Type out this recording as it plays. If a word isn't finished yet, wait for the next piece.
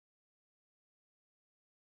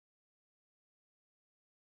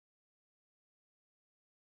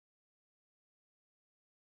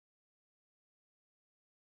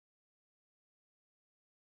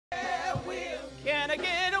Can I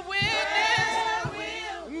get a witness?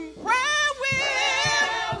 Prayer will.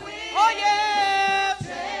 Oh, yeah.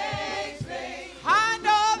 I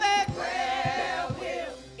know that prayer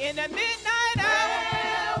will. In the midnight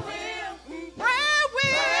hour. Prayer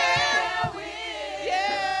will.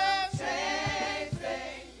 Yeah.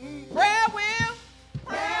 Prayer will.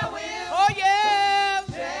 Oh, yeah.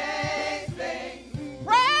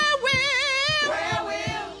 Prayer will.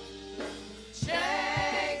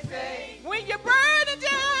 When you're burning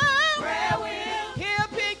down, he'll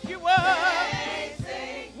pick you up.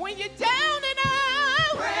 When you're down and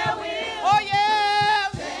out, oh yeah,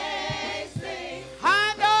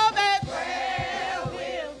 I know that prayer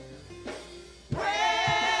will.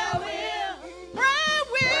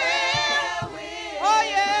 Oh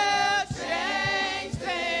yeah, change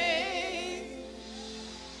things.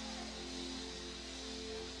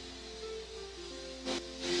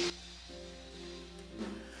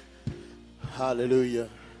 Hallelujah.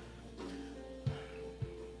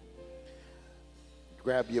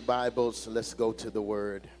 Grab your Bibles. Let's go to the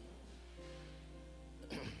Word.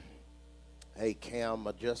 Hey, Cam,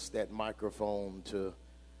 adjust that microphone to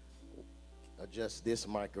adjust this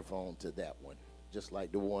microphone to that one, just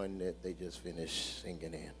like the one that they just finished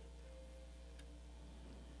singing in.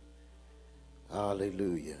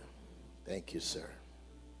 Hallelujah. Thank you, sir.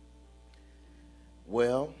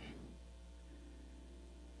 Well,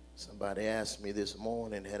 somebody asked me this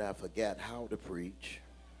morning had I forgot how to preach.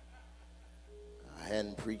 I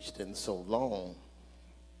hadn't preached in so long.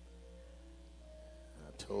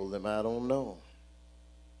 I told them I don't know.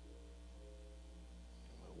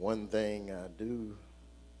 One thing I do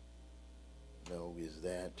know is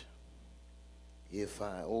that if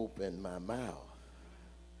I open my mouth,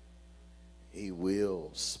 he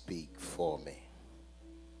will speak for me.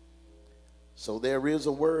 So there is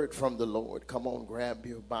a word from the Lord. Come on, grab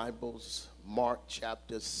your Bibles. Mark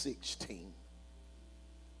chapter 16.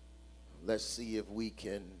 Let's see if we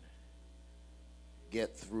can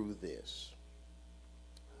get through this.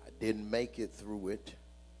 I didn't make it through it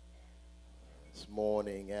this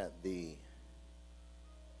morning at the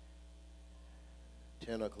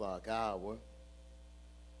 10 o'clock hour.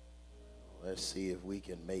 Let's see if we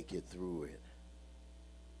can make it through it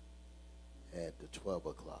at the 12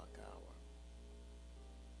 o'clock hour.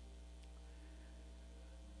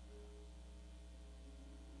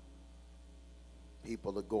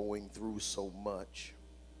 People are going through so much.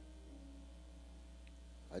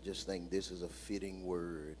 I just think this is a fitting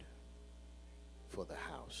word for the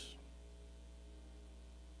house.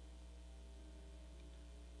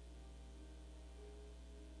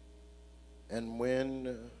 And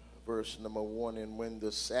when, verse number 1, and when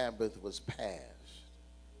the Sabbath was past,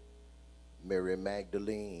 Mary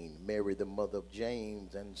Magdalene, Mary the mother of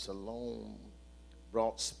James, and Salome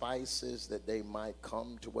brought spices that they might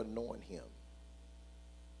come to anoint him.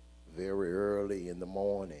 Very early in the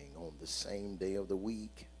morning on the same day of the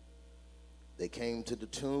week, they came to the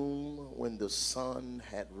tomb when the sun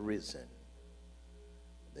had risen.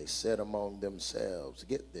 They said among themselves,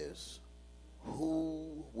 get this,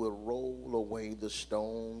 who will roll away the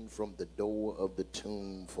stone from the door of the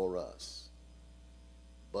tomb for us?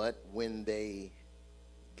 But when they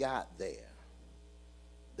got there,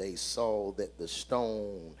 they saw that the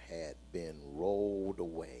stone had been rolled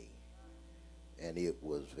away. And it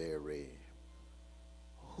was very,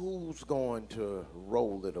 who's going to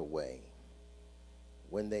roll it away?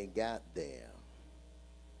 When they got there,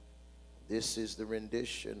 this is the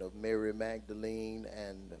rendition of Mary Magdalene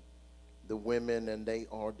and the women, and they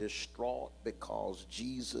are distraught because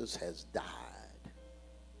Jesus has died.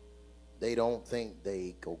 They don't think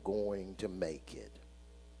they are going to make it.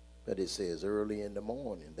 But it says early in the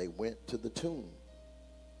morning, they went to the tomb.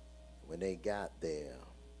 When they got there,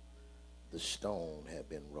 the stone had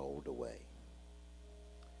been rolled away.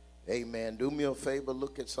 Amen. Do me a favor,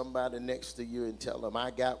 look at somebody next to you and tell them,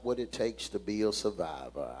 I got what it takes to be a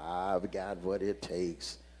survivor. I've got what it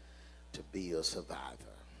takes to be a survivor.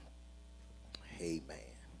 Amen.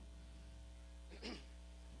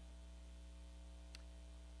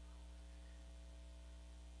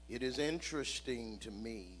 It is interesting to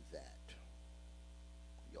me that,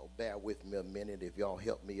 y'all bear with me a minute. If y'all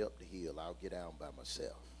help me up the hill, I'll get down by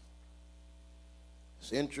myself.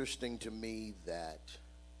 It's interesting to me that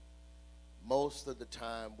most of the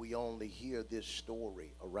time we only hear this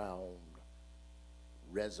story around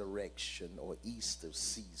resurrection or Easter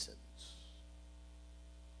seasons.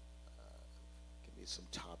 Give me some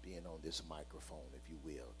top in on this microphone, if you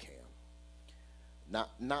will, Cam.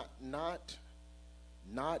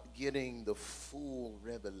 Not getting the full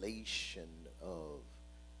revelation of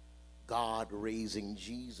God raising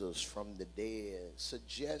Jesus from the dead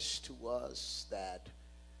suggests to us that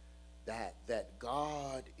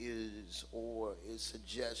God is, or it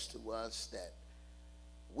suggests to us that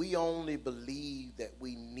we only believe that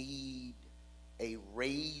we need a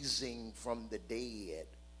raising from the dead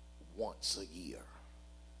once a year.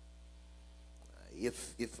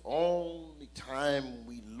 If only time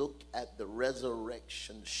we look at the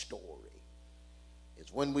resurrection story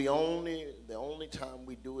is when the only time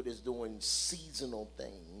we do it is doing seasonal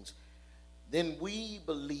things, then we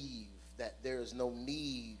believe that there is no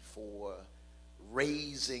need for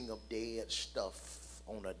raising of dead stuff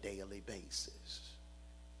on a daily basis.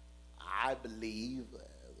 I believe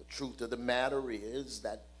the truth of the matter is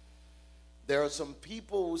that there are some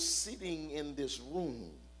people sitting in this room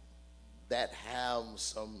that have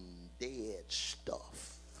some dead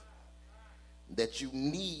stuff that you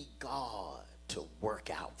need God to work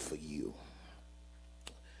out for you.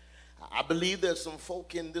 I believe there's some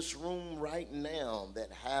folk in this room right now that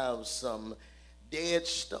have some dead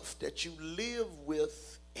stuff that you live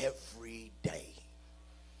with every day.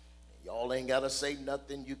 Y'all ain't got to say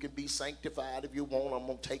nothing. You can be sanctified if you want. I'm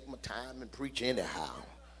going to take my time and preach anyhow.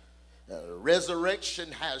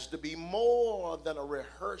 Resurrection has to be more than a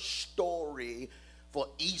rehearsed story for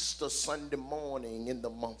Easter Sunday morning in the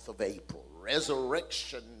month of April.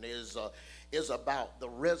 Resurrection is about the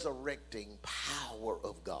resurrecting power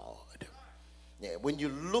of God. Yeah, when you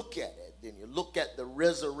look at it, then you look at the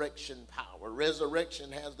resurrection power.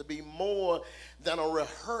 Resurrection has to be more than a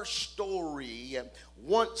rehearsed story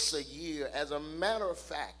once a year. As a matter of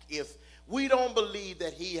fact, if we don't believe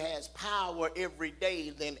that he has power every day,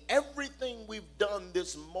 then everything we've done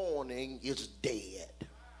this morning is dead.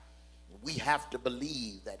 We have to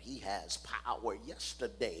believe that he has power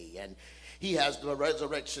yesterday and he has the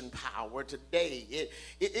resurrection power today.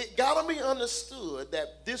 It got to be understood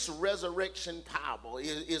that this resurrection power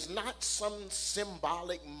is not some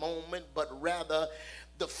symbolic moment, but rather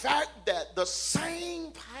the fact that the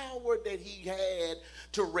same power that he had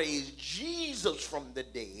to raise Jesus from the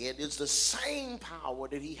dead is the same power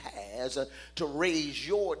that he has to raise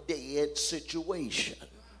your dead situation.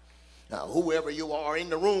 Now, whoever you are in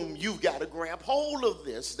the room, you've got to grab hold of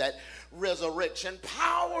this, that resurrection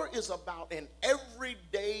power is about an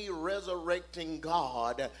everyday resurrecting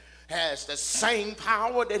God. Has the same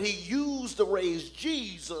power that he used to raise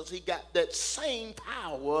Jesus. He got that same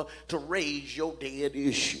power to raise your dead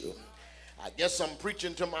issue. I guess I'm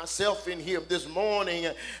preaching to myself in here this morning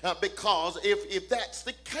because if that's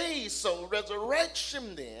the case, so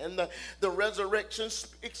resurrection then, the resurrection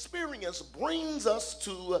experience brings us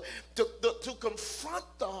to confront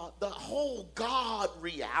the whole God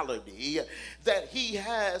reality that he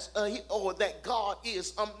has, or that God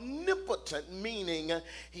is omnipotent, meaning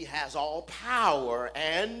he has all power.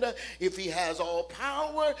 And if he has all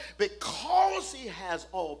power, because he has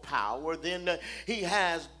all power, then he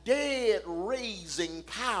has dead raising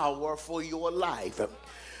power for your life.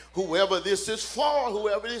 Whoever this is for,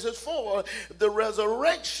 the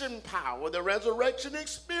resurrection power, the resurrection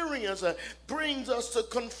experience brings us to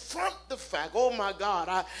confront the fact, oh my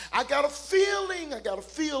God, I got a feeling,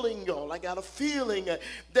 y'all, I got a feeling that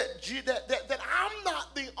I'm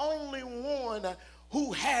not the only one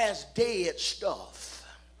who has dead stuff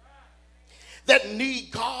that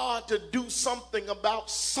need God to do something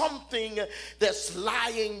about something that's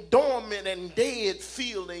lying dormant and dead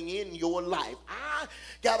feeling in your life. I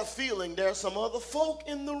got a feeling there's some other folk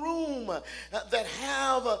in the room that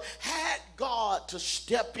have had God to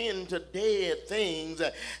step into dead things.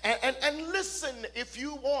 And listen, if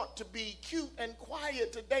you want to be cute and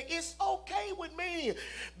quiet today, it's okay with me,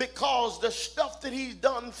 because the stuff that he's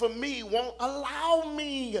done for me won't allow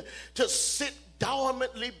me to sit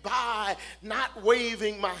dormantly by, not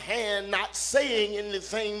waving my hand, not saying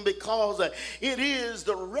anything, because it is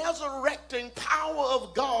the resurrecting power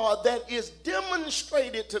of God that is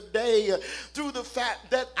demonstrated today through the fact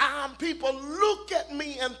that people look at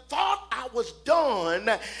me and thought I was done,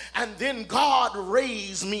 and then God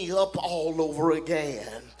raised me up all over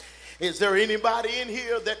again. Is there anybody in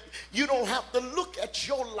here that you don't have to look at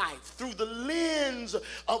your life through the lens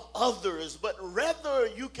of others, but rather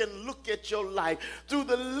you can look at your life through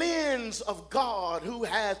the lens of God, who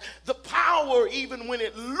has the power, even when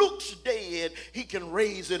it looks dead, he can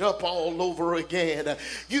raise it up all over again.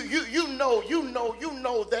 You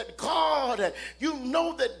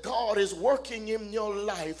know that God is working in your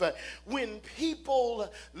life. When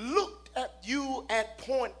people looked at you at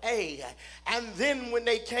point A, and then when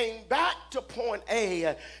they came back to point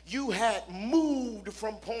A, you had moved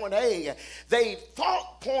from point A. They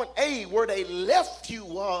thought point A, where they left you,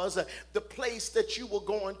 was the place that you were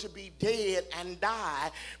going to be dead and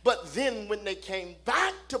die. But then when they came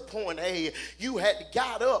back to point A, you had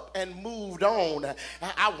got up and moved on.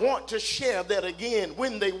 I want to share that again.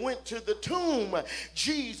 When they went to the tomb,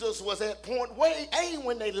 Jesus was at point A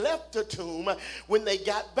when they left the tomb. When they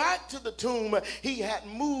got back to the tomb, he had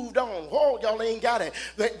moved on. Oh, y'all ain't got it.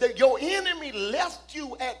 Your enemy left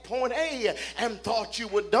you at point A and thought you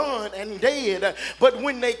were done and dead. But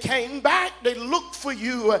when they came back, they looked for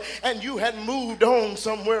you and you had moved on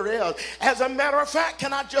somewhere else. As a matter of fact,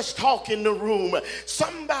 can I just talk in the room?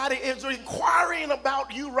 Somebody is inquiring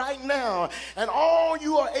about you right now, and all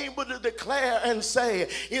you are able to declare and say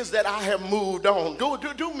is that I have moved on.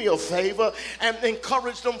 Do me a favor and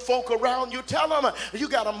encourage them folk around you. Tell them you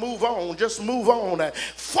got to move on. Just move on.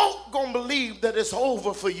 Folk gonna believe that it's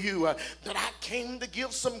over for you. That I came to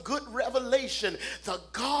give some good revelation. The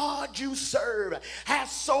God you serve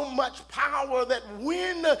has so much power that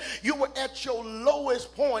when you were at your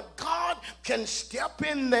lowest point, God can step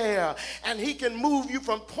in there and he can move you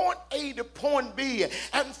from point A to point B.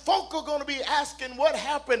 And folk are going to be asking what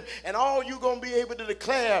happened, and all you're going to be able to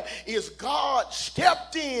declare is God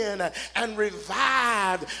stepped in and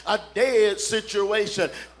revived a dead situation.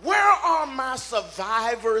 Where are my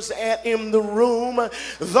survivors at in the room?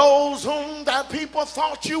 Those whom that people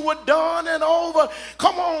thought you were done and over.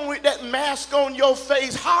 Come on with that mask on your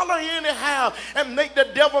face. Holler anyhow and make the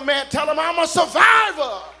devil mad. Tell him I'm a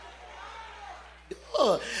survivor.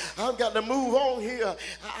 I've got to move on here.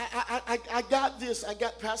 I got this. I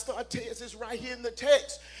got Pastor Artez. It's right here in the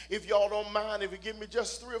text. If y'all don't mind, if you give me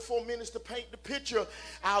just 3 or 4 minutes to paint the picture,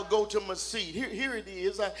 I'll go to my seat. Here it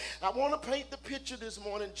is. I want to paint the picture this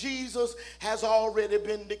morning. Jesus has already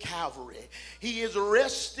been to Calvary. He is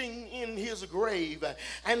resting in his grave.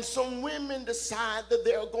 And some women decide that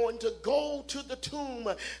they're going to go to the tomb.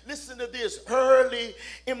 Listen to this. Early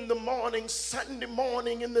in the morning, Sunday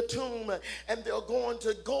morning in the tomb, and they're going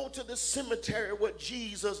to go to the cemetery where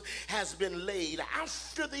Jesus has been laid.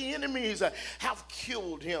 After the enemies have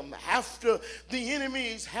killed him, after the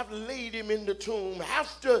enemies have laid him in the tomb,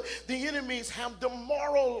 after the enemies have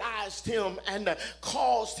demoralized him and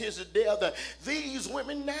caused his death, these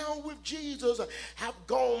women now with Jesus have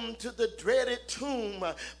gone to the dreaded tomb.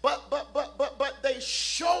 But they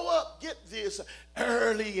show up, get this,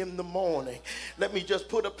 early in the morning. Let me just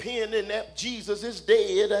put a pin in that. Jesus is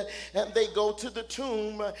dead, and they go to the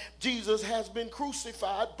tomb. Jesus has been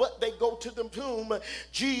crucified, but they go to the tomb.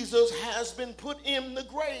 Jesus has been put in the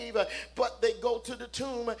grave, but they go to the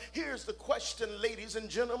tomb. Here's the question, ladies and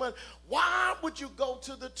gentlemen. Why would you go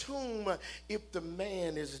to the tomb if the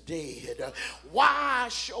man is dead? Why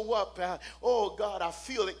show up? Oh God, I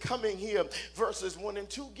feel it coming here. Verses 1 and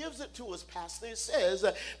 2 gives it to us, Pastor. It says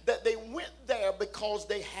that they went there because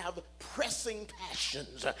they have pressing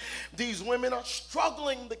passions. These women are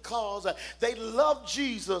struggling because they love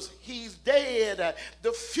Jesus. He's dead.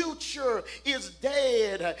 The future is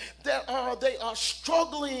dead. They are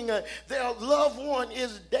struggling. Their loved one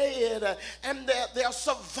is dead, and their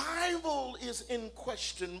survival is in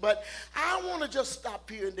question. But I want to just stop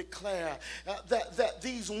here and declare that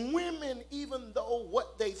these women, even though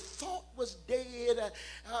what they thought was dead,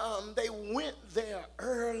 they went there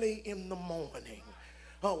early in the morning.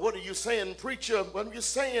 What are you saying, preacher? What are you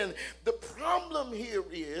saying? The problem here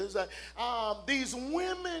is these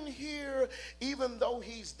women here, even though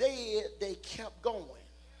he's dead, they kept going.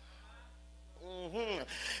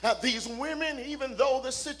 These women, even though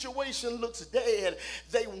the situation looks dead,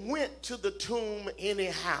 they went to the tomb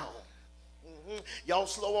anyhow. Y'all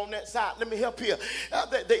slow on that side. Let me help you.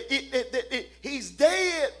 He's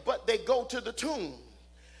dead, but they go to the tomb,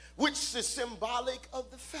 which is symbolic of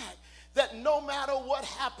the fact that no matter what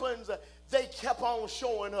happens, they kept on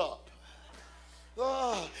showing up.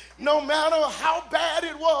 No matter how bad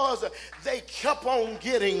it was, they kept on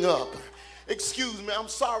getting up. Excuse me, I'm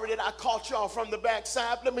sorry that I caught y'all from the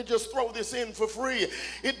backside. Let me just throw this in for free.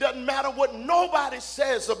 It doesn't matter what nobody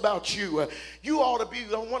says about you. You ought to be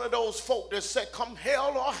one of those folk that said, come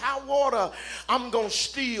hell or high water, I'm going to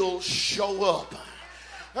still show up.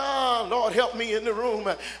 Lord, help me in the room.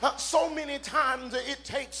 So many times it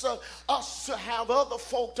takes us to have other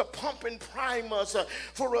folk to pump and prime us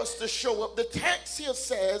for us to show up. The text here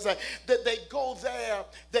says that they go there,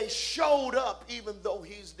 they showed up even though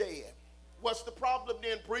he's dead. What's the problem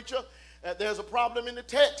then, preacher? There's a problem in the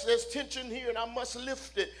text. There's tension here, and I must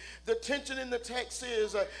lift it. The tension in the text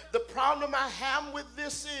is the problem I have with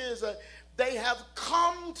this is they have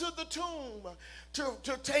come to the tomb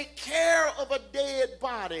to take care of a dead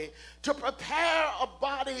body, to prepare a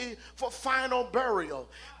body for final burial.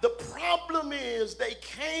 The problem is they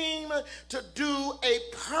came to do a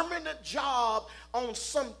permanent job on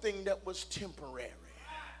something that was temporary.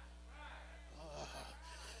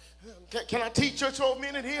 Can I teach you for a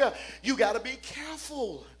minute here? You got to be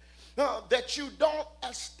careful that you don't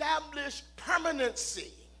establish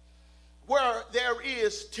permanency where there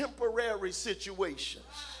is temporary situations.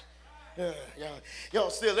 Y'all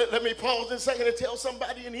still, let me pause in a second and tell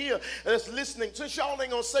somebody in here that's listening. Since y'all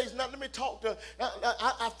ain't gonna say nothing, let me talk to,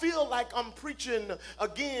 I feel like I'm preaching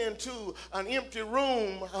again to an empty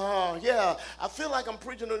room. I feel like I'm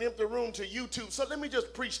preaching an empty room to YouTube. So let me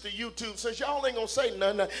just preach to YouTube. Since y'all ain't gonna say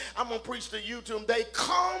nothing, I'm gonna preach to YouTube. They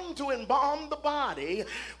come to embalm the body,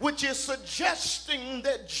 which is suggesting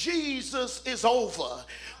that Jesus is over,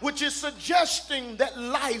 which is suggesting that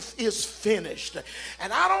life is finished.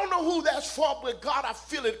 And I don't know who that's for, but God, I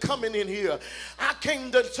feel it coming in here. I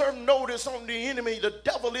came to serve notice on the enemy. The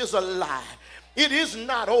devil is a lie. It is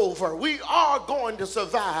not over. We are going to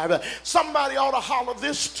survive. Somebody ought to holler,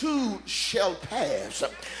 this too shall pass.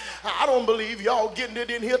 I don't believe y'all getting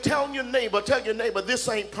it in here. Tell your neighbor, this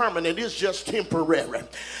ain't permanent. It's just temporary.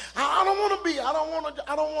 I don't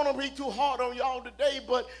want to be too hard on y'all today,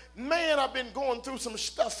 but man, I've been going through some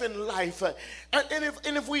stuff in life. And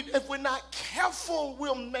if we're not careful,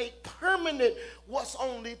 we'll make permanent what's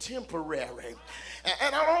only temporary.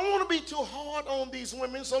 And I don't want to be too hard on these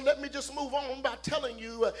women, so let me just move on by telling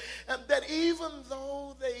you that even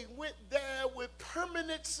though they went there with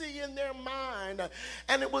permanency in their mind,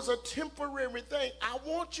 and it was a temporary thing, I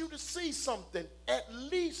want you to see something. At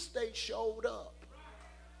least they showed up.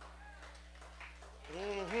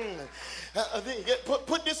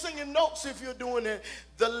 Put this in your notes if you're doing it.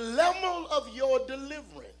 The level of your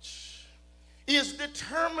deliverance is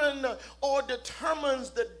determined or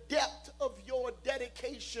determines the depth of your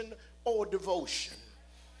dedication or devotion.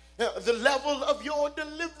 The level of your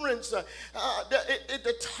deliverance, it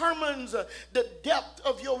determines the depth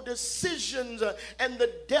of your decisions and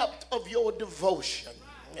the depth of your devotion.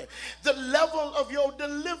 The level of your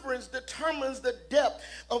deliverance determines the depth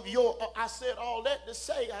of your, I said all that to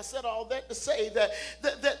say that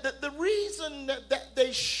the reason that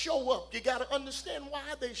they show up, you got to understand why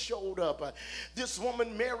they showed up. This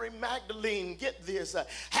woman, Mary Magdalene, get this,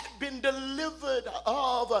 had been delivered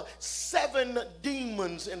of 7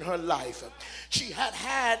 demons in her life. She had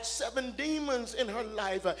had 7 demons in her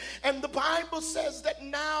life. And the Bible says that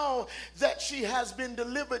now that she has been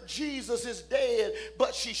delivered, Jesus is dead,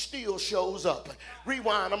 but she still shows up.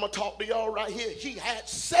 Rewind, I'm going to talk to y'all right here. She had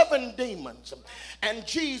 7 demons, and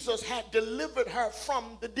Jesus had delivered her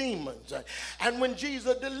from the demons. And when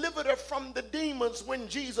Jesus delivered her from the demons, when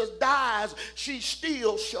Jesus dies, she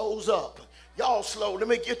still shows up. Y'all slow, let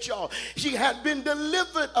me get y'all. She had been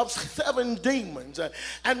delivered of 7 demons.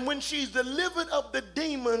 And when she's delivered of the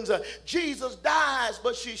demons, Jesus dies,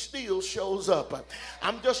 but she still shows up.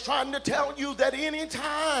 I'm just trying to tell you that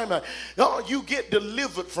anytime you get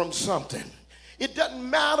delivered from something, it doesn't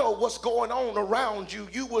matter what's going on around you.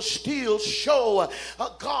 You will still show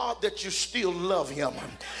God that you still love him.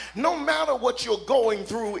 No matter what you're going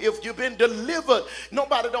through, if you've been delivered,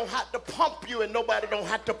 nobody don't have to pump you and nobody don't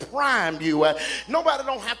have to prime you. Nobody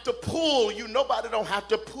don't have to pull you. Nobody don't have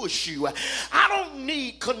to push you. I don't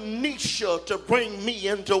need Kanisha to bring me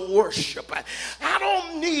into worship. I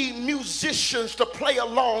don't need musicians to play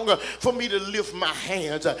along for me to lift my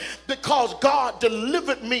hands. Because God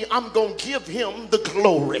delivered me, I'm going to give him the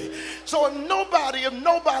glory. So if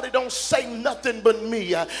nobody don't say nothing but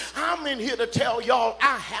me, I'm in here to tell y'all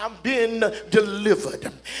I have been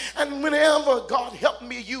delivered. And whenever God help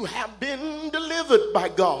me, you have been delivered by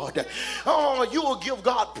God. Oh, you will give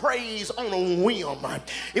God praise on a whim.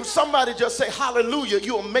 If somebody just say hallelujah,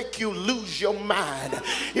 you'll make you lose your mind.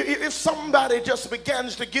 If somebody just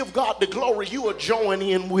begins to give God the glory, you will join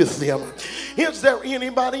in with them. Is there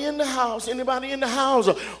anybody in the house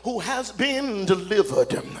who has been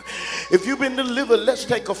delivered? If you've been delivered, let's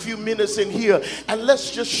take a few minutes in here and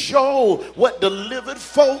let's just show what delivered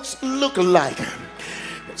folks look like.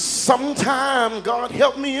 Sometime, God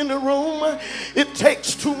help me in the room, it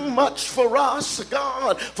takes too much for us,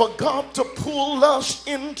 for God to pull us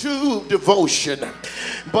into devotion.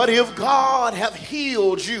 But if God have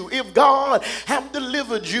healed you, if God have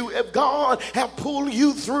delivered you, if God have pulled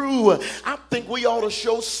you through, I think we ought to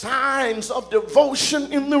show signs of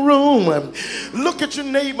devotion in the room. Look at your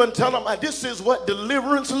neighbor and tell them, this is what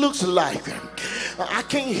deliverance looks like. I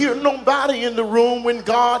can't hear nobody in the room. When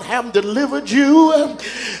God have delivered you,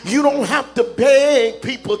 you don't have to beg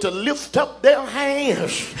people to lift up their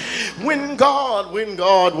hands. When God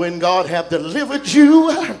have delivered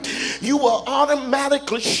you, you will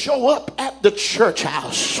automatically show up at the church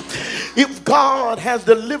house. If God has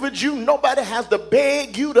delivered you, nobody has to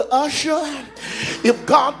beg you to usher. If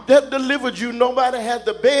God has delivered you, nobody has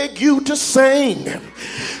to beg you to sing.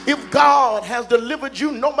 If God has delivered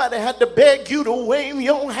you, nobody had to beg you to wave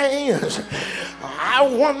your hands. I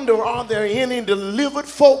wonder, are there any delivered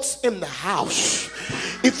folks in the house?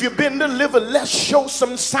 If you've been delivered, let's show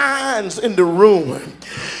some signs in the room.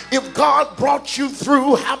 If God brought you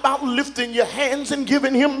through, how about lifting your hands and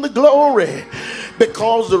giving him the glory?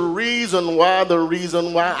 Because the reason why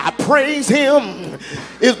I praise him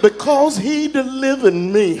is because he delivered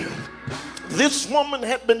me. This woman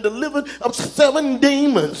had been delivered of 7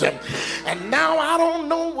 demons. And now I don't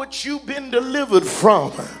know what you've been delivered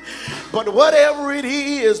from. But whatever it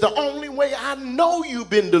is, the only way I know you've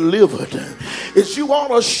been delivered is you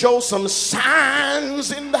ought to show some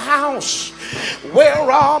signs in the house.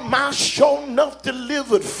 Where are my sure enough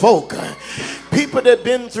delivered folk? People that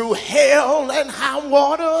been through hell and high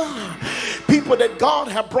water. People that God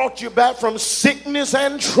have brought you back from sickness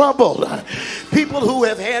and trouble. People who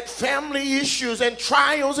have had family issues and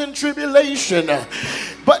trials and tribulation.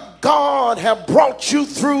 But God have brought you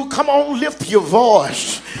through. Come on, lift your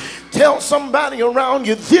voice. Tell somebody around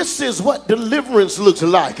you, this is what deliverance looks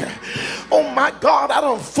like. Oh my God, I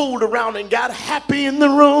done fooled around and got happy in the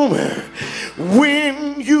room.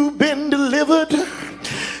 When you've been delivered,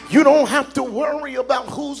 you don't have to worry about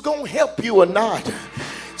who's going to help you or not.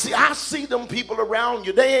 See, I see them people around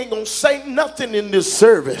you. They ain't going to say nothing in this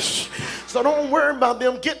service. So don't worry about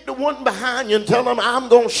them. Get the one behind you and tell them, I'm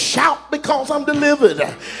going to shout because I'm delivered.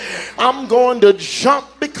 I'm going to jump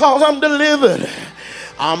because I'm delivered.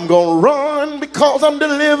 I'm going to run because I'm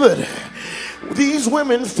delivered. These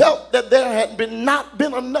women felt that there had not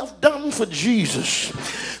been enough done for Jesus.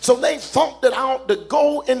 So they thought that I ought to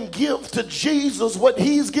go and give to Jesus what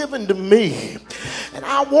he's given to me. And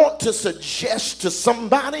I want to suggest to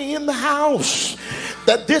somebody in the house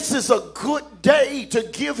that this is a good day to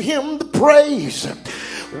give him the praise.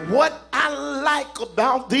 What I like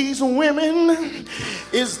about these women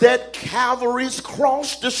is that Calvary's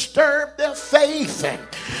cross disturbed their faith,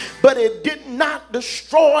 but it did not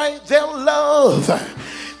destroy their love.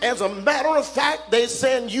 As a matter of fact, they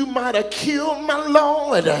said, you might have killed my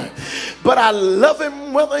Lord, but I love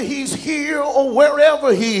him whether he's here or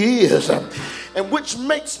wherever he is. And which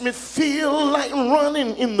makes me feel like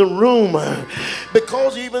running in the room,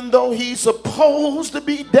 because even though he's supposed to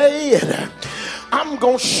be dead, I'm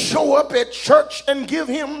going to show up at church and give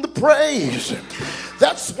him the praise.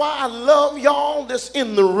 That's why I love y'all that's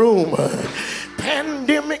in the room.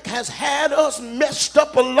 Pandemic has had us messed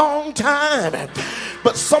up a long time.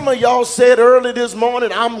 But some of y'all said early this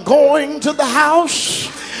morning, I'm going to the house.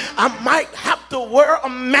 I might have to wear a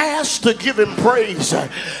mask to give him praise.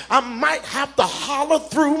 I might have to holler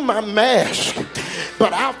through my mask.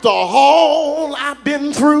 But after all I've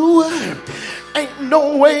been through, ain't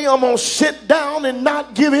no way I'm going to sit down and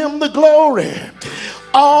not give him the glory.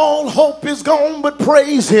 All hope is gone, but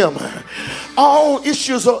praise him. All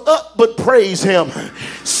issues are up, but praise him.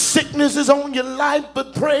 Sickness is on your life,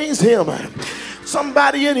 but praise him.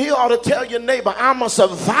 Somebody in here ought to tell your neighbor, I'm a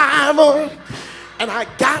survivor, and I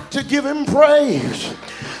got to give him praise.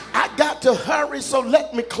 I got to hurry, so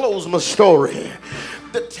let me close my story.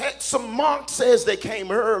 The text of Mark says they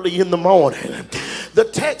came early in the morning. The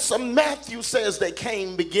text of Matthew says they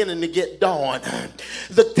came beginning to get dawn.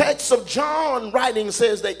 The text of John writing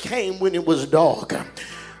says they came when it was dark.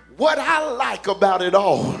 What I like about it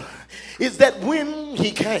all is that when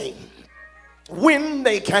he came, when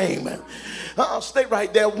they came, stay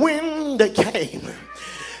right there, when they came,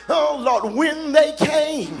 oh Lord, when they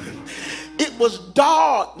came, it was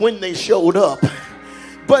dark when they showed up.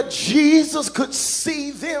 But Jesus could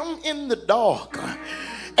see them in the dark.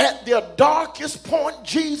 At their darkest point,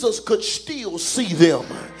 Jesus could still see them.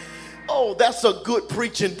 Oh, that's a good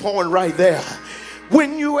preaching point right there.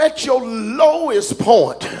 When you're at your lowest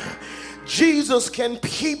point, Jesus can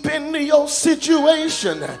peep into your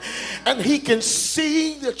situation and he can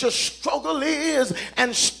see that your struggle is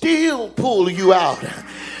and still pull you out.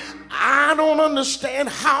 I don't understand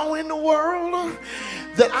how in the world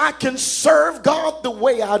that I can serve God the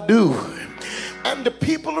way I do, and the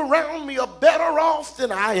people around me are better off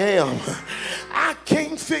than I am. I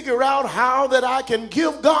can't figure out how that I can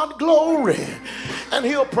give God glory and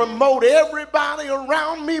he'll promote everybody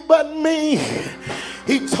around me but me.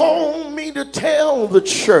 He told me to tell the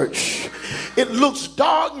church, It looks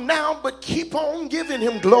dark now, but keep on giving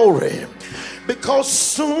him glory, because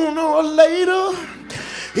sooner or later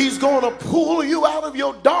he's going to pull you out of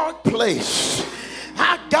your dark place.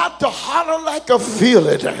 I got to holler like I feel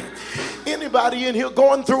it. Anybody in here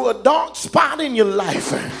going through a dark spot in your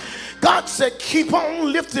life? God said, keep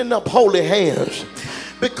on lifting up holy hands,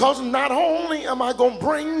 because not only am I going to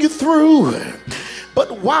bring you through,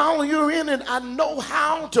 but while you're in it, I know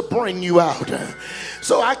how to bring you out.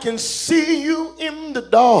 So I can see you in the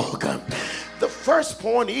dark. The first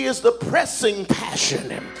point is the pressing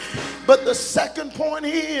passion. But the second point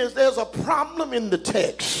is there's a problem in the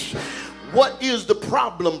text. What is the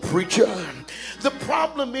problem, preacher? The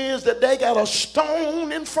problem is that they got a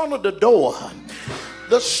stone in front of the door.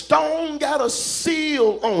 The stone got a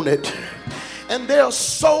seal on it, and there are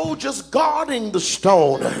soldiers guarding the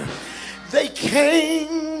stone. They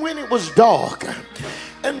came when it was dark,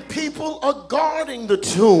 and people are guarding the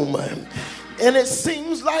tomb, and it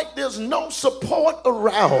seems like there's no support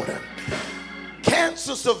around.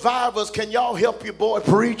 Cancer survivors, can y'all help your boy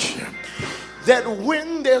preach? That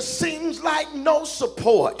when there seems like no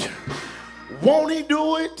support, won't he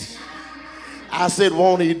do it? I said,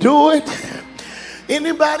 won't he do it?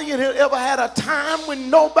 Anybody in here ever had a time when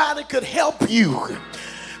nobody could help you,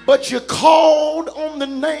 but you called on the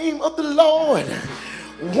name of the Lord?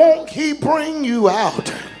 Won't he bring you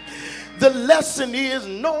out? The lesson is,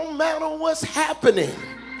 no matter what's happening,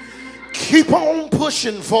 keep on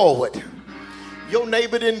pushing forward. Your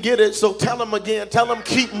neighbor didn't get it, so tell him again. Tell him,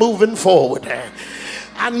 keep moving forward.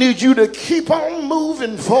 I need you to keep on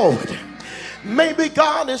moving forward. Maybe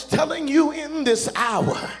God is telling you in this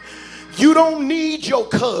hour, you don't need your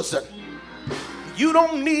cousin. You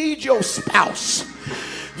don't need your spouse.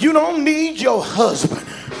 You don't need your husband.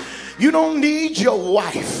 You don't need your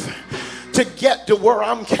wife to get to where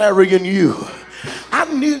I'm carrying you.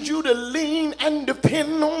 I need you to lean and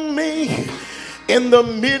depend on me. In the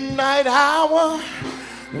midnight hour,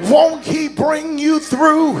 won't he bring you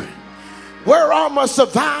through? Where are my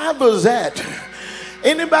survivors at?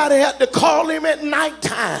 Anybody had to call him at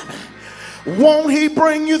nighttime? Won't he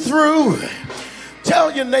bring you through?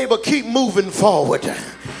 Tell your neighbor, keep moving forward.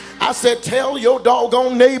 I said, tell your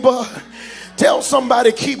doggone neighbor, tell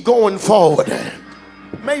somebody, keep going forward.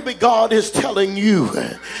 Maybe God is telling you,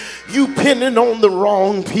 you pinning on the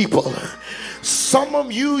wrong people. Some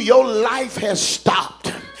of you, your life has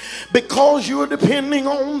stopped because you're depending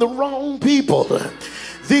on the wrong people.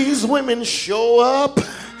 These women show up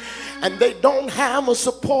and they don't have a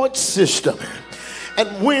support system.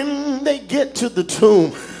 And when they get to the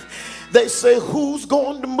tomb, they say, who's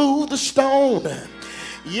going to move the stone?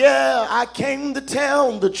 Yeah, I came to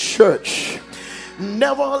tell the church,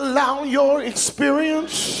 never allow your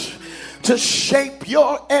experience to shape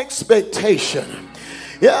your expectation.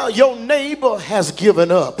 Yeah, your neighbor has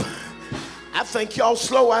given up. I think y'all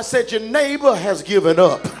slow. I said your neighbor has given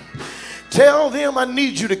up. Tell them, I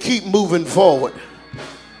need you to keep moving forward.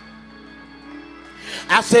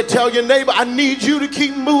 I said, tell your neighbor, I need you to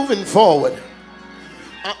keep moving forward.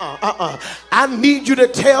 I need you to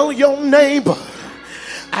tell your neighbor,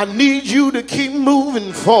 I need you to keep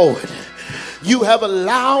moving forward. You have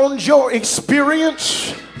allowed your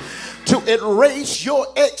experience to erase your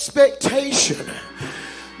expectation.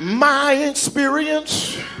 My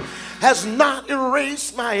experience has not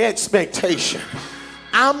erased my expectation.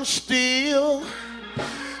 I'm still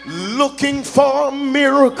looking for a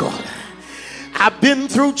miracle. I've been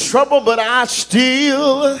through trouble, but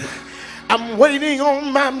I'm waiting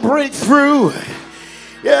on my breakthrough.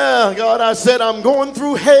 Yeah, God, I said I'm going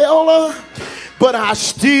through hell, but I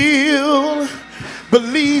still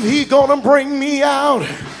believe he's gonna bring me out.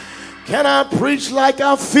 Can I preach like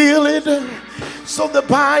I feel it? So the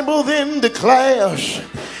Bible then declares,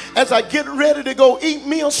 as I get ready to go eat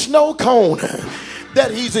me a snow cone,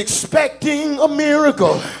 that he's expecting a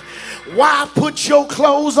miracle. Why put your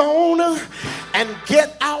clothes on and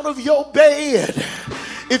get out of your bed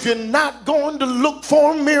if you're not going to look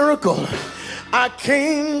for a miracle? I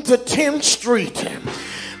came to 10th Street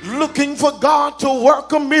looking for God to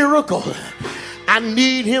work a miracle. I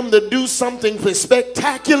need him to do something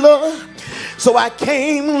spectacular. So I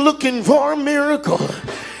came looking for a miracle.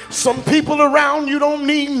 Some people around you don't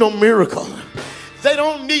need no miracle. They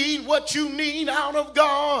don't need what you need out of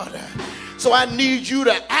God. So I need you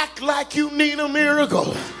to act like you need a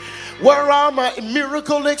miracle. Where are my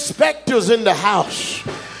miracle expectors in the house?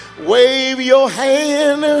 Wave your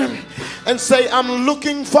hand and say, I'm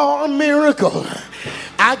looking for a miracle.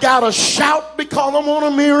 I gotta shout because I want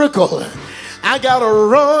a miracle. I gotta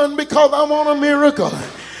run because I want a miracle.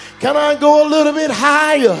 Can I go a little bit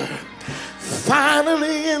higher?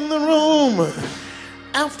 finally in the room.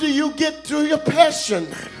 After you get through your passion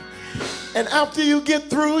and after you get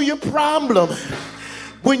through your problem,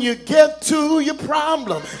 when you get to your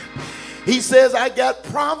problem, he says, I got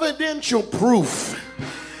providential proof.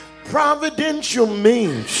 Providential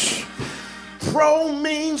means, pro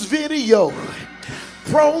means video.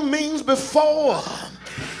 Pro means before.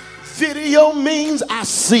 Video means I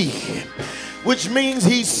see, which means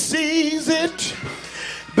he sees it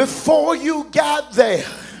before you got there.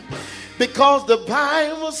 Because the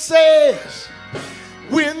Bible says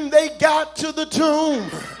when they got to the tomb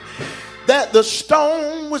that the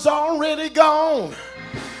stone was already gone.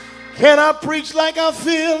 Can I preach like I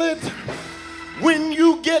feel it? When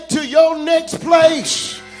you get to your next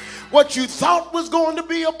place, what you thought was going to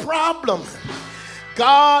be a problem,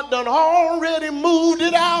 God done already moved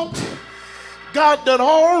it out. God done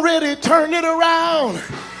already turned it around.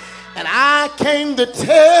 And I came to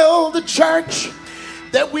tell the church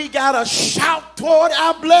that we got to shout toward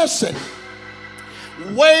our blessing.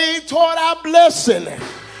 Wave toward our blessing.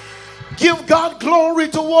 Give God glory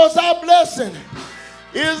towards our blessing.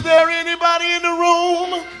 Is there anybody in the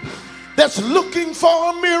room that's looking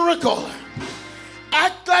for a miracle?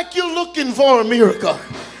 Act like you're looking for a miracle.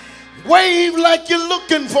 Wave like you're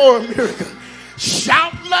looking for a miracle.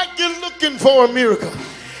 Shout like you're looking for a miracle.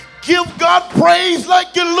 Give God praise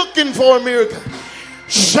like you're looking for a miracle.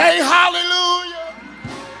 Say hallelujah.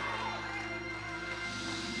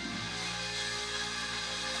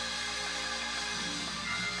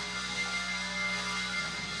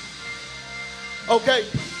 Okay.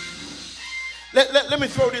 Let me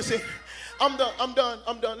throw this in. I'm done.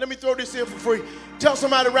 Let me throw this in for free. Tell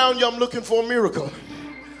somebody around you I'm looking for a miracle.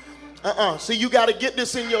 See, you got to get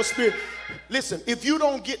this in your spirit. Listen, if you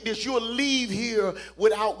don't get this, you'll leave here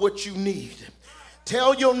without what you need.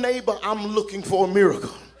 Tell your neighbor, I'm looking for a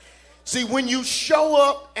miracle. See, when you show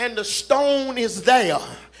up and the stone is there,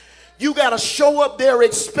 you got to show up there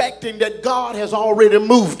expecting that God has already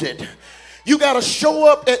moved it. You got to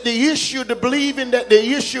show up at the issue to believing that the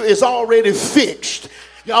issue is already fixed.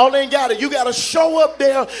 Y'all ain't got it. You got to show up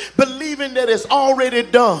there believing that it's already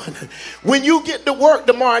done. When you get to work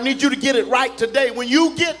tomorrow, I need you to get it right today. When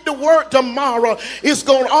you get to work tomorrow, it's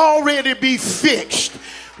going to already be fixed.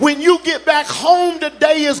 When you get back home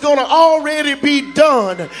today, it's going to already be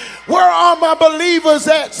done. Where are my believers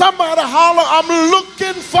at? Somebody holler, I'm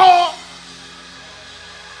looking for.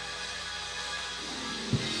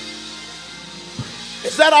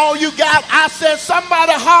 Is that all you got? I said,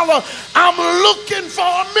 somebody holler, I'm looking for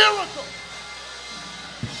a miracle.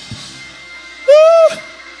 Woo.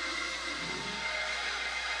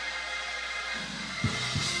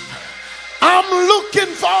 I'm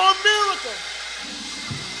looking for a miracle.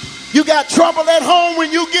 You got trouble at home.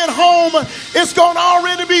 When you get home, it's going to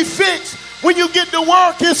already be fixed. When you get to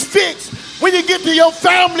work, it's fixed. When you get to your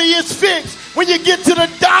family, it's fixed. When you get to the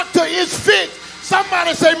doctor, it's fixed.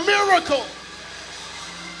 Somebody say miracle.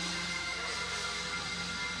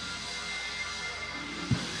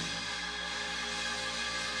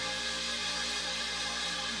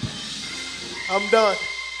 I'm done.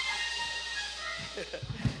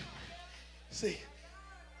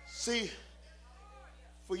 See,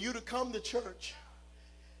 for you to come to church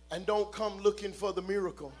and don't come looking for the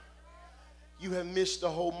miracle, you have missed the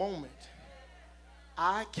whole moment.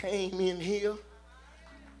 I came in here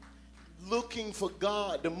looking for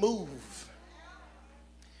God to move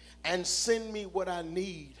and send me what I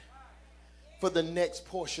need for the next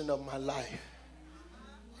portion of my life.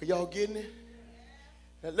 Are y'all getting it?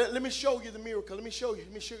 Now, let me show you the miracle. Let me show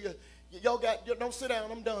you. Y'all don't sit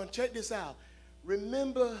down. I'm done. Check this out.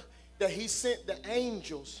 Remember that he sent the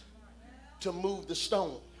angels to move the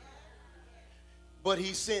stone. But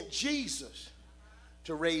he sent Jesus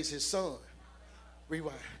to raise his son.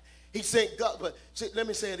 Rewind. He sent God, but let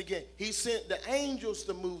me say it again. He sent the angels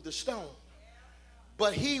to move the stone.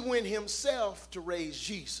 But he went himself to raise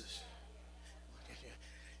Jesus.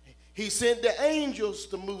 He sent the angels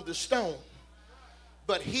to move the stone.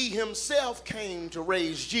 But he himself came to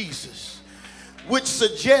raise Jesus, which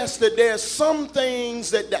suggests that there's some things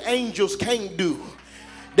that the angels can't do.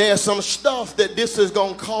 There's some stuff that this is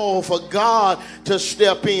going to call for God to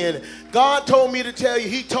step in. God told me to tell you,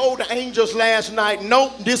 he told the angels last night,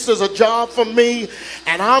 nope, this is a job for me,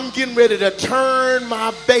 and I'm getting ready to turn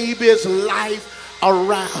my baby's life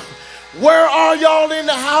around. Where are y'all in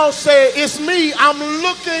the house? Say, it's me. I'm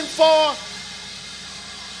looking for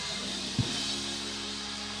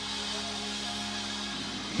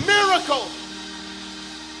miracle.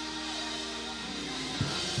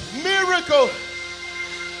 Miracle.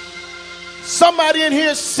 Somebody in here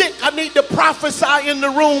is sick. I need to prophesy in the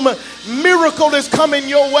room Miracle is coming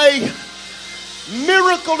your way.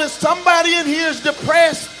 Miracle is, somebody in here is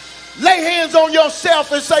depressed. Lay hands on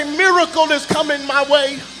yourself and say, miracle is coming my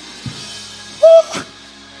way. Woo.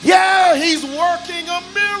 Yeah, he's working a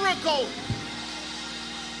miracle.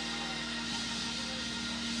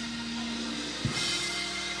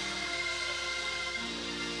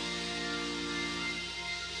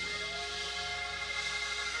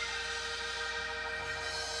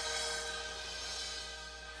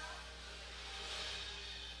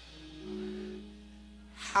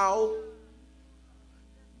 How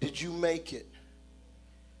did you make it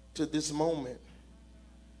to this moment?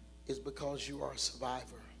 Is because you are a survivor.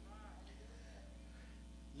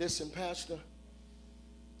 Listen, Pastor,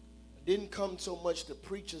 I didn't come so much to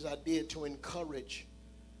preach as I did to encourage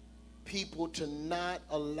people to not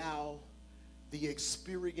allow the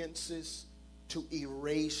experiences to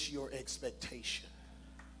erase your expectation.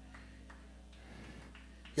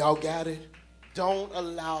 Y'all got it? Don't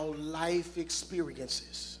allow life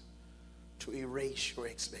experiences to erase your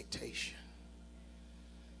expectation.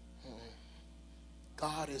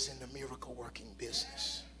 God is in the miracle working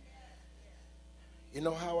business. You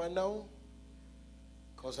know how I know?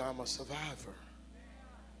 Because I'm a survivor.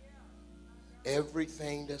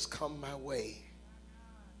 Everything that's come my way,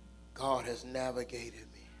 God has navigated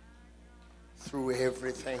me through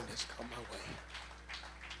everything that's come my way.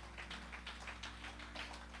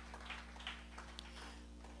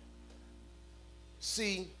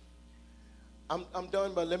 See, I'm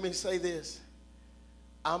done, but let me say this.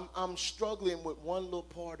 I'm struggling with one little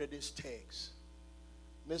part of this text.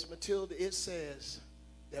 Miss Matilda, it says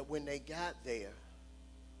that when they got there,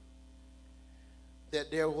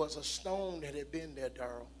 that there was a stone that had been there,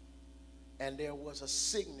 Darrell, and there was a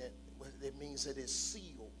signet, that means that it's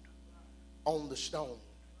sealed on the stone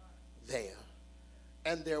there,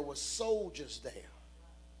 and there were soldiers there.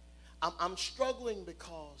 I'm struggling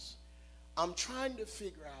because I'm trying to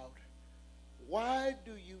figure out, why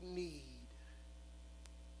do you need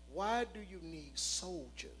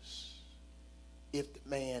soldiers if the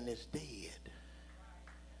man is dead?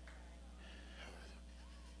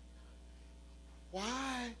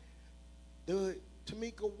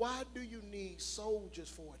 Tamika, why do you need soldiers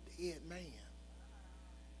for a dead man?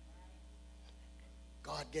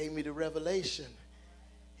 God gave me the revelation.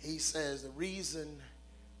 He says the reason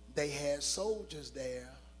they had soldiers there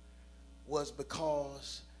was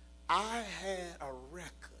because I had a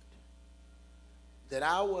record that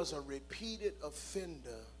I was a repeated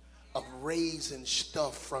offender of raising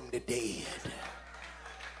stuff from the dead.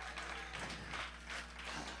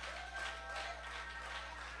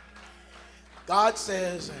 God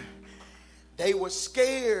says they were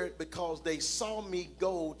scared because they saw me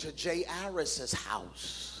go to Jairus'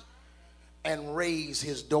 house and raise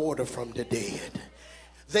his daughter from the dead.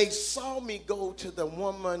 They saw me go to the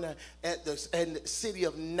woman at the city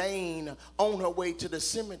of Nain on her way to the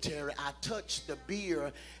cemetery. I touched the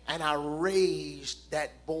bier and I raised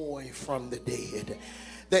that boy from the dead.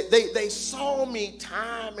 They saw me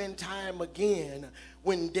time and time again.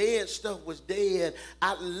 When dead stuff was dead,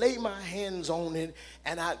 I lay my hands on it,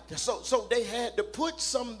 and so they had to put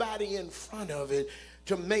somebody in front of it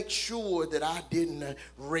to make sure that I didn't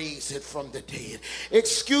raise it from the dead.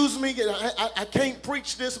 Excuse me, I can't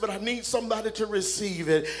preach this, but I need somebody to receive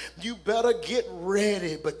it. You better get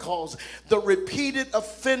ready, because the repeated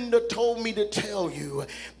offender told me to tell you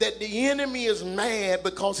that the enemy is mad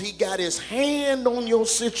because he got his hand on your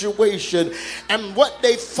situation, and what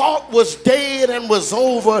they thought was dead and was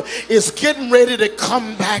over is getting ready to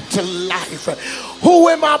come back to life. Who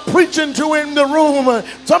am I preaching to in the room?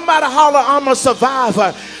 Somebody holler, I'm a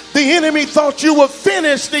survivor. The enemy thought you were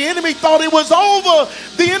finished. The enemy thought it was over.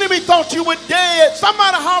 The enemy thought you were dead.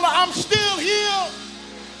 Somebody holler, I'm still here.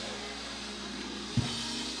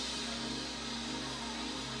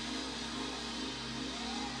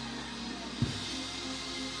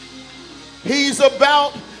 He's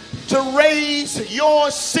about to raise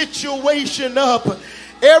your situation up.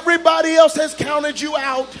 Everybody else has counted you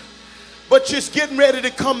out, but just getting ready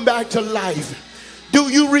to come back to life. Do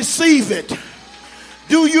you receive it?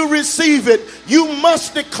 Do you receive it? You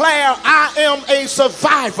must declare, I am a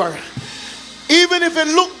survivor. Even if it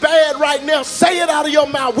look bad right now, say it out of your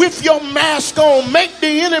mouth with your mask on. Make the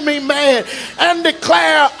enemy mad and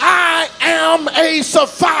declare, I am a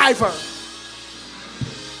survivor.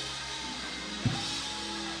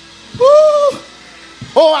 Woo.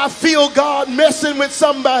 Oh, I feel God messing with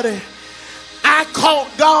somebody. I caught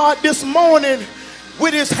God this morning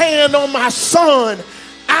with his hand on my son.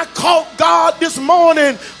 I caught God this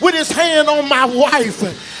morning with his hand on my wife.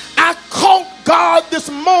 I caught God this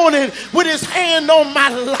morning with his hand on my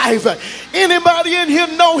life. Anybody in here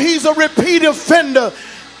know he's a repeat offender?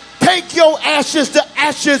 Take your ashes to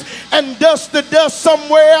ashes and dust to dust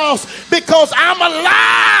somewhere else, because I'm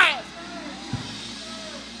alive.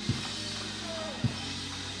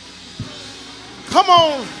 Come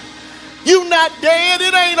on. You not dead.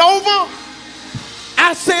 It ain't over.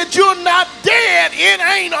 I said you're not dead. It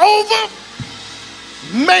ain't over.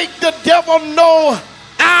 Make the devil know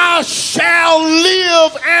I shall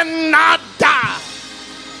live and not die.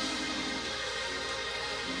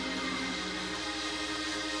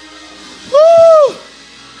 Woo!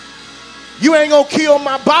 You ain't gonna kill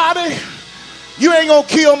my body. You ain't gonna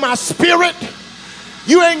kill my spirit.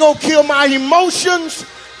 You ain't gonna kill my emotions.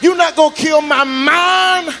 You're not gonna kill my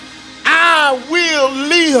mind. I will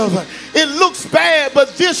live. It looks bad, but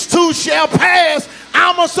this too shall pass.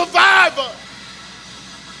 I'm a survivor.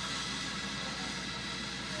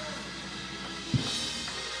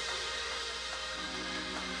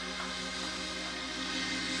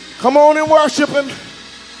 Come on and worship him.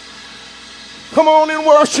 Come on and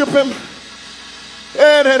worship him.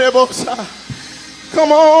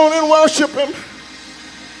 Come on and worship him.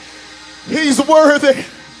 He's worthy.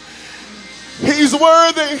 He's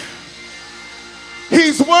worthy.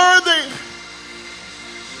 He's worthy.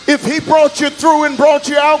 If he brought you through and brought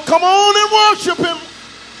you out, come on and worship him.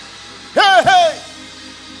 Hey, hey.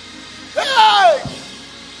 Hey.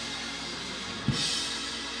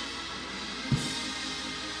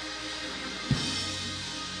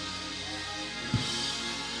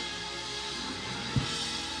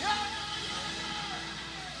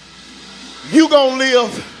 You gonna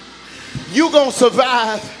live. You gonna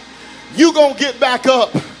survive. You gonna get back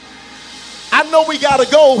up. I know we gotta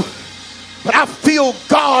go, but I feel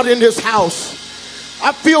God in this house.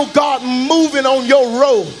 I feel God moving on your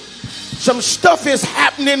road. Some stuff is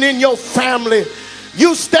happening in your family.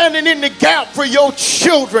 You standing in the gap for your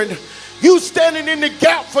children. You standing in the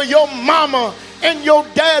gap for your mama and your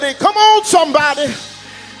daddy. Come on, somebody.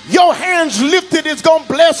 Your hands lifted is gonna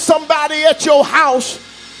bless somebody at your house.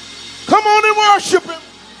 Come on and worship him.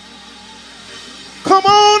 Come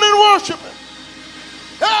on and worship him.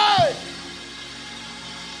 Hey!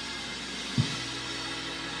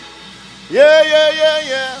 Yeah, yeah, yeah,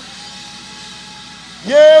 yeah.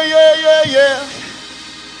 Yeah, yeah, yeah, yeah.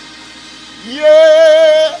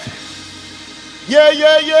 Yeah. Yeah,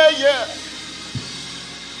 yeah, yeah, yeah.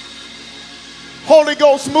 Holy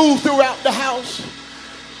Ghost move throughout the house.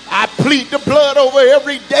 I plead the blood over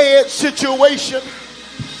every dead situation.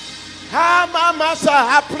 My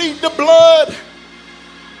side, I plead the blood.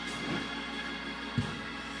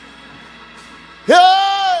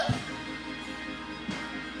 Yeah.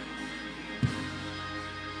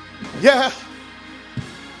 Yeah.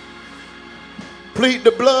 Plead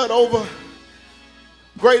the blood over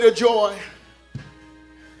greater joy.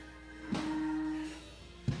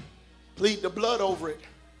 Plead the blood over it.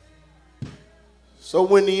 So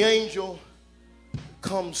when the angel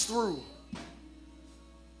comes through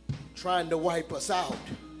trying to wipe us out,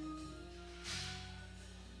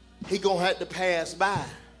 he gonna have to pass by,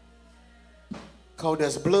 because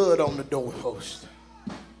there's blood on the doorpost.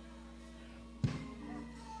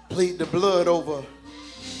 Plead the blood over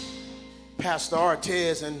Pastor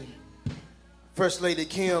Artez and First Lady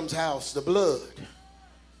Kim's house. The blood.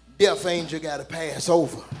 Death angel got to pass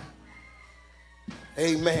over.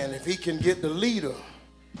 Amen. If he can get the leader,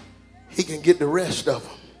 he can get the rest of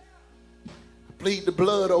them. Plead the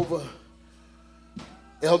blood over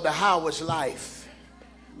Elder Howard's life.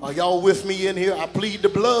 Are y'all with me in here? I plead the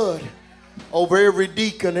blood over every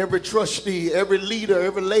deacon, every trustee, every leader,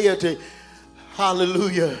 every laity.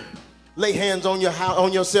 Hallelujah. Lay hands on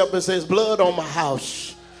yourself and says, blood on my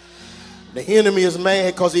house. The enemy is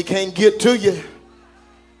mad because he can't get to you,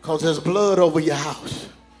 because there's blood over your house.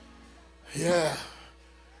 Yeah.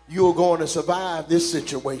 You're going to survive this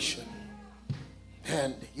situation,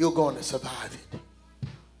 and you're going to survive it.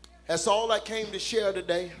 That's all I came to share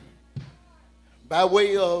today by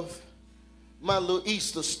way of my little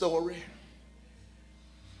Easter story.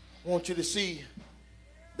 I want you to see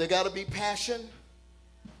there got to be passion.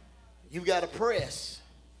 You got to press.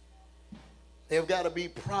 There've got to be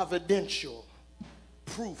providential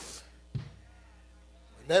proof.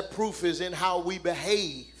 And that proof is in how we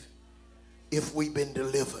behave if we've been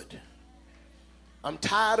delivered. I'm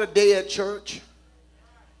tired of dead church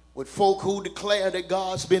with folk who declare that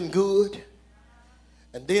God's been good,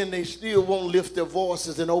 and then they still won't lift their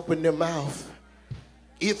voices and open their mouth.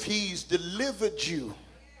 If he's delivered you,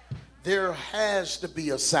 there has to be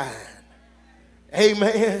a sign.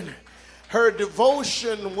 Amen. Her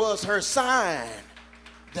devotion was her sign.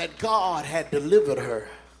 that God had delivered her.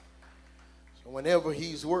 So whenever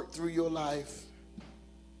he's worked through your life,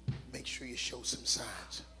 make sure you show some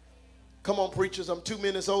signs. Come on, preachers, I'm 2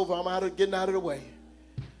 minutes over. I'm getting out of the way.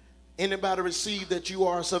 Anybody receive that you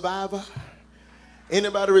are a survivor?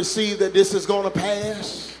 Anybody receive that this is going to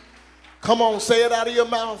pass? Come on, say it out of your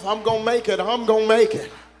mouth. I'm going to make it. I'm going to make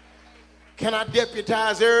it. Can I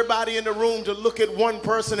deputize everybody in the room to look at one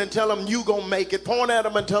person and tell them you going to make it? Point at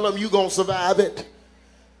them and tell them you going to survive it.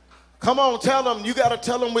 Come on, tell them. You got to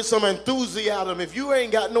tell them with some enthusiasm. If you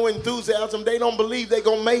ain't got no enthusiasm, they don't believe they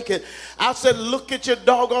going to make it. I said, look at your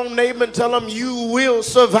doggone neighbor and tell them you will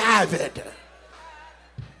survive it.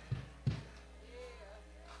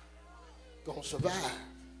 Going to survive.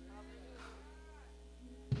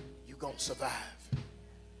 You going to survive.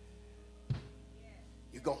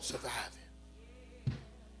 You going to survive it.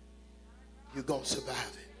 You going to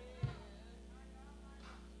survive it.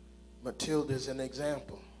 Matilda's an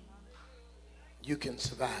example. You can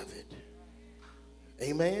survive it.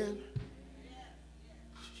 Amen?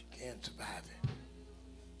 You can survive it.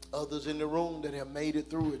 Others in the room that have made it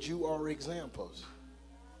through it, you are examples.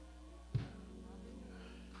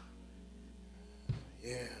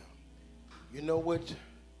 Yeah. You know what?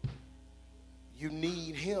 You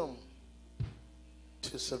need him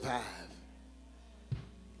to survive.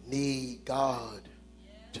 Need God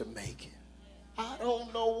to make it. I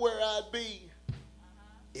don't know where I'd be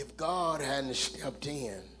if God hadn't stepped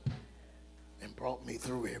in and brought me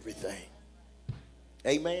through everything.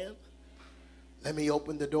 Amen? Let me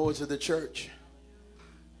open the doors of the church.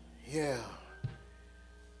 Yeah.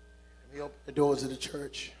 Let me open the doors of the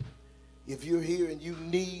church. If you're here and you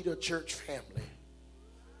need a church family,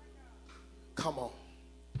 come on.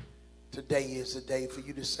 Today is the day for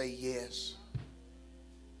you to say yes.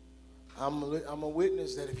 I'm a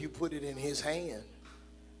witness that if you put it in his hand,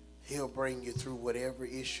 he'll bring you through whatever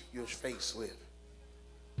issue you're faced with.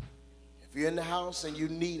 If you're in the house and you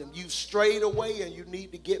need him, you've strayed away and you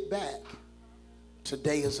need to get back,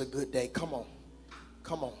 today is a good day. Come on.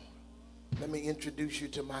 Come on. Let me introduce you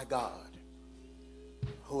to my God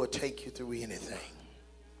who will take you through anything.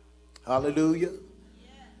 Hallelujah.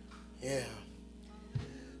 Yeah.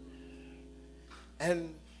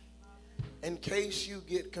 And in case you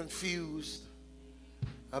get confused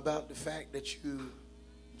about the fact that you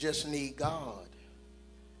just need God.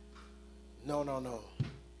 No.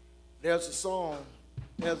 There's a song,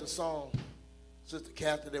 Sister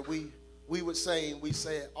Kathy, that we would sing. We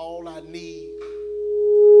said, all I need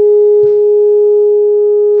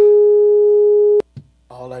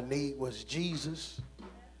was Jesus.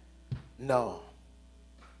 No,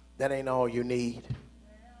 that ain't all you need.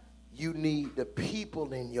 You need the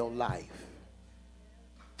people in your life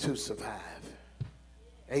to survive.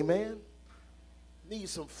 Amen? Need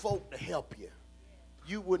some folk to help you.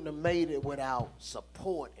 You wouldn't have made it without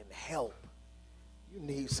support and help. You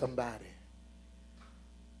need somebody.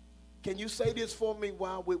 Can you say this for me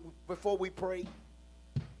before we pray?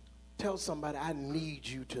 Tell somebody, I need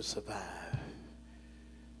you to survive.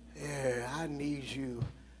 Yeah, I need you.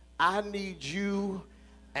 I need you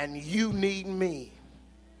and you need me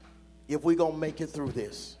if we're going to make it through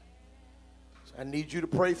this. So I need you to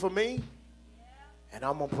pray for me and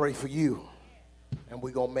I'm going to pray for you. And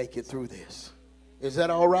we're going to make it through this. Is that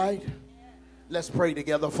all right? Let's pray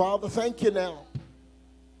together. Father, thank you now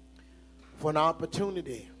for an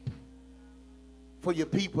opportunity for your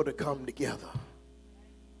people to come together.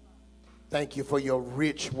 Thank you for your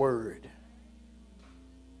rich word.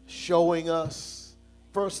 Showing us,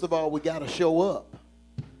 first of all, we got to show up.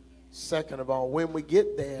 Second of all, when we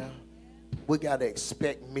get there, we got to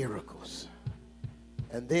expect miracles.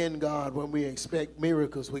 And then, God, when we expect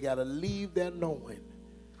miracles, we got to leave there knowing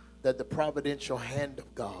that the providential hand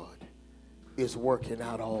of God is working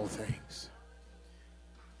out all things.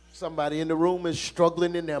 Somebody in the room is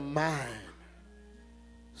struggling in their mind.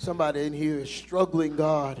 Somebody in here is struggling,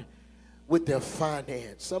 God, with their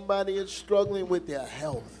finance. Somebody is struggling with their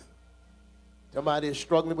health. Somebody is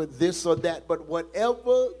struggling with this or that. But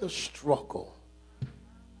whatever the struggle,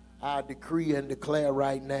 I decree and declare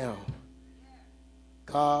right now,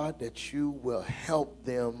 God, that you will help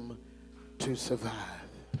them to survive.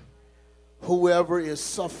 Whoever is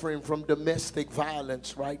suffering from domestic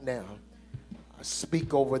violence right now, I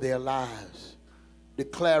speak over their lives,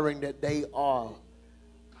 declaring that they are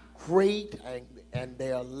great and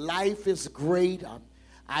their life is great.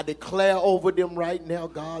 I declare over them right now,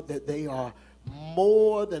 God, that they are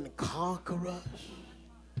more than conquerors.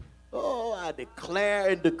 Oh, I declare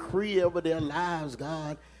and decree over their lives,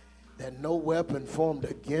 God, that no weapon formed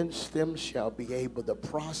against them shall be able to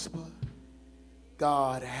prosper.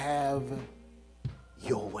 God, have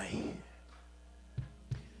your way.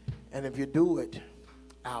 And if you do it,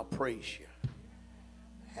 I'll praise you.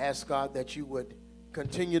 Ask God that you would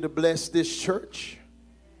continue to bless this church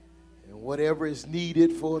and whatever is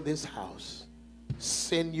needed for this house.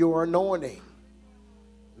 Send your anointing.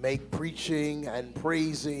 Make preaching and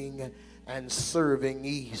praising and serving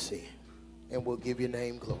easy. And we'll give your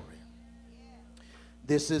name glory.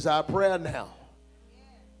 This is our prayer now.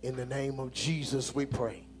 In the name of Jesus we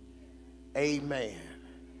pray. Amen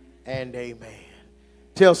and amen.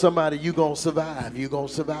 Tell somebody you're going to survive. You're going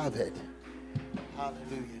to survive it.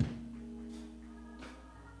 Hallelujah.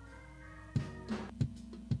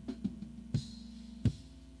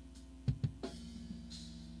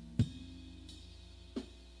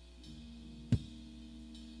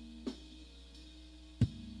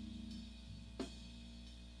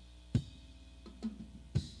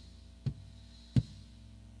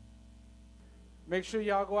 Make sure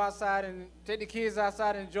y'all go outside and take the kids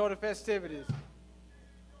outside and enjoy the festivities.